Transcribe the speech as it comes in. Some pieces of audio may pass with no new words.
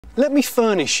Let me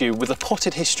furnish you with a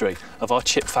potted history of our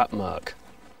chip-fat Merc.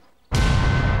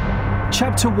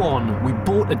 Chapter 1. We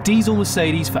bought a diesel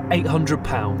Mercedes for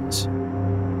 £800.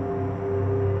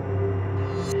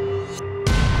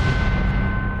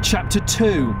 Chapter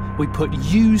 2. We put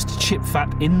used chip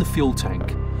fat in the fuel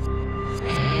tank.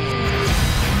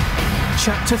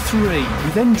 Chapter 3.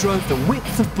 We then drove the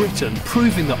width of Britain,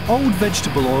 proving that old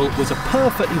vegetable oil was a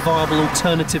perfectly viable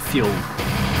alternative fuel.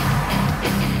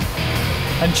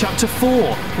 And Chapter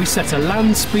 4. We set a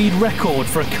land speed record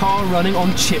for a car running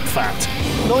on chip fat.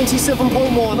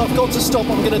 97.1, I've got to stop,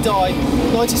 I'm going to die.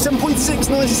 97.6,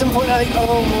 97.8,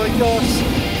 oh my gosh.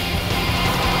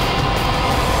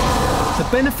 The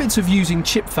benefits of using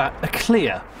chip fat are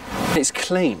clear. It's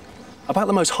clean. About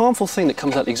the most harmful thing that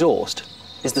comes out the exhaust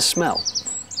is the smell.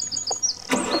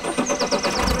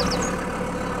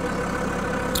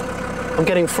 I'm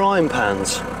getting frying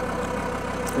pans,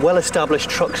 well-established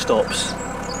truck stops,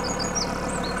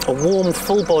 a warm,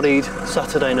 full-bodied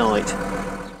Saturday night.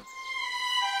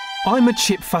 I'm a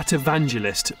chip fat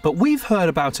evangelist, but we've heard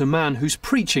about a man who's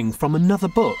preaching from another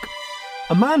book.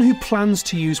 A man who plans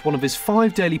to use one of his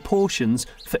 5 daily portions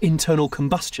for internal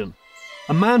combustion.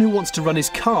 A man who wants to run his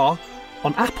car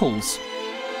on apples.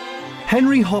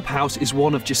 Henry Hobhouse is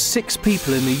one of just 6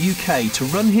 people in the UK to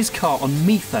run his car on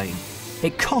methane.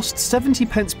 It costs 70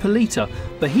 pence per litre,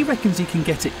 but he reckons he can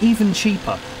get it even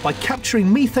cheaper by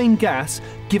capturing methane gas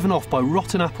given off by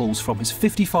rotten apples from his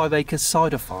 55-acre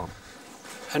cider farm.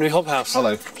 Henry Hobhouse.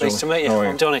 Hello. Pleased to meet you. How are you?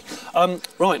 I'm Johnny.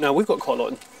 Right, now we've got quite a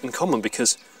lot in common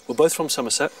because we're both from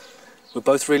Somerset, we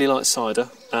both really like cider,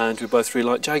 and we both really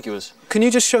like Jaguars. Can you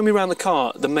just show me around the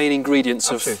car the main ingredients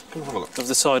of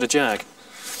the cider Jag?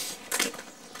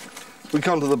 We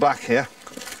come to the back here.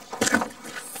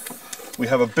 We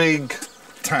have a big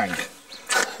tank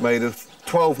made of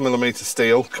 12mm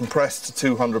steel compressed to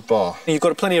 200 bar. You've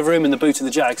got plenty of room in the boot of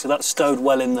the Jag, so that's stowed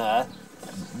well in there.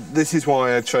 This is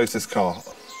why I chose this car.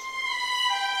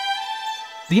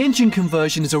 The engine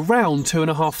conversion is around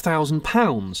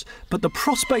 £2,500, but the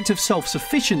prospect of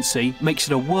self-sufficiency makes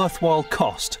it a worthwhile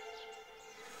cost.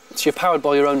 So you're powered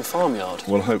by your own farmyard?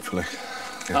 Well, hopefully.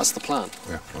 Yeah. That's the plan?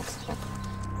 Yeah, that's the plan.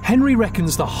 Henry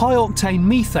reckons the high-octane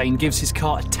methane gives his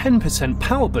car a 10%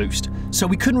 power boost, so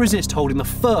we couldn't resist holding the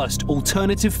first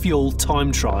alternative fuel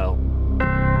time trial.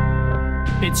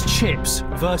 It's chips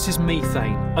versus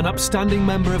methane, an upstanding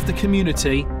member of the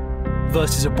community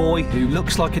versus a boy who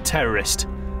looks like a terrorist.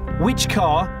 Which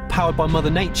car, powered by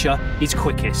Mother Nature, is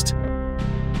quickest?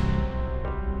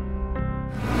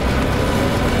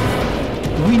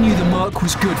 We knew the Merc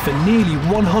was good for nearly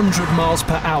 100 miles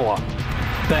per hour.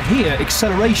 But here,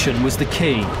 acceleration was the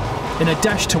key. In a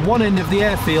dash to one end of the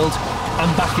airfield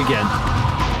and back again.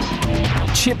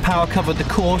 Chip power covered the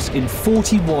course in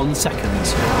 41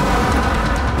 seconds.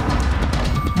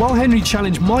 While Henry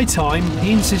challenged my time,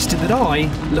 he insisted that I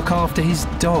look after his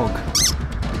dog.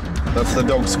 That's the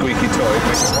dog's squeaky toy. It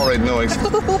makes a horrid noise. No,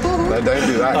 don't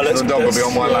do that, because the dog will be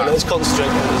on my lap. Let's concentrate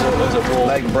as a ball.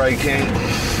 Leg breaking.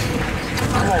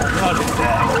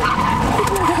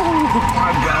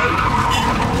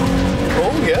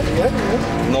 Oh, yeah.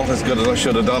 Not as good as I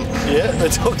should have done. Yeah, the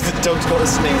dog's got a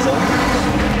sneeze on.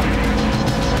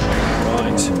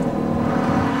 Right.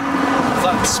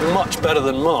 That's much better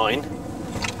than mine.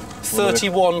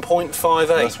 31.58.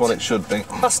 That's what it should be.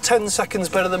 That's 10 seconds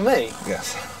better than me.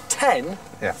 Yes. 10?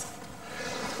 Yes.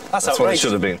 That's what it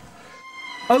should have been.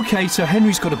 OK, so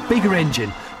Henry's got a bigger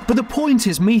engine, but the point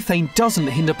is methane doesn't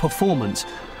hinder performance.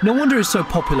 No wonder it's so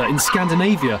popular in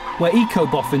Scandinavia, where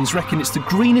eco-boffins reckon it's the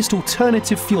greenest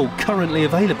alternative fuel currently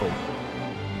available.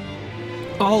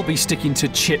 I'll be sticking to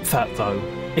chip fat though.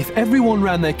 If everyone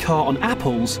ran their car on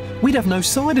apples, we'd have no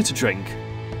cider to drink.